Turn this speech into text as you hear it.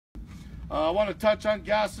I want to touch on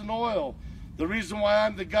gas and oil. The reason why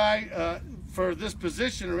I'm the guy for this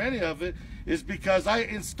position or any of it is because I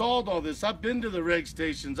installed all this. I've been to the reg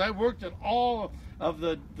stations. I worked at all of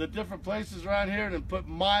the different places around here and put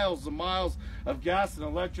miles and miles of gas and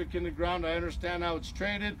electric in the ground. I understand how it's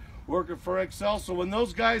traded, working for Excel. So when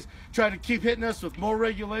those guys try to keep hitting us with more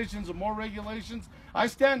regulations and more regulations, I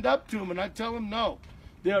stand up to them and I tell them no.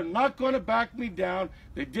 They're not going to back me down.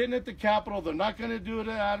 They didn't at the Capitol. They're not going to do it in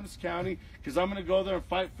Adams County, because I'm going to go there and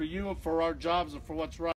fight for you and for our jobs and for what's right.